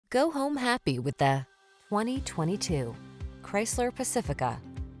Go home happy with the 2022 Chrysler Pacifica.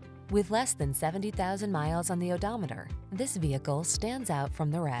 With less than 70,000 miles on the odometer, this vehicle stands out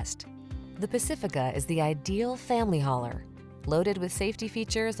from the rest. The Pacifica is the ideal family hauler. Loaded with safety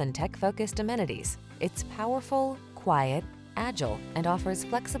features and tech-focused amenities, it's powerful, quiet, agile, and offers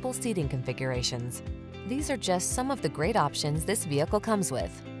flexible seating configurations. These are just some of the great options this vehicle comes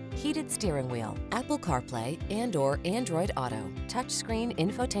with: heated steering wheel, Apple CarPlay and/or Android Auto, touchscreen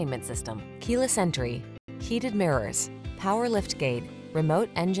infotainment system, keyless entry, heated mirrors, power liftgate, remote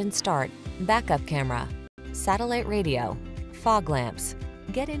engine start, backup camera, satellite radio, fog lamps.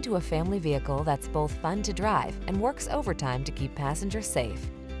 Get into a family vehicle that's both fun to drive and works overtime to keep passengers safe.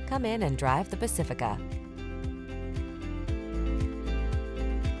 Come in and drive the Pacifica.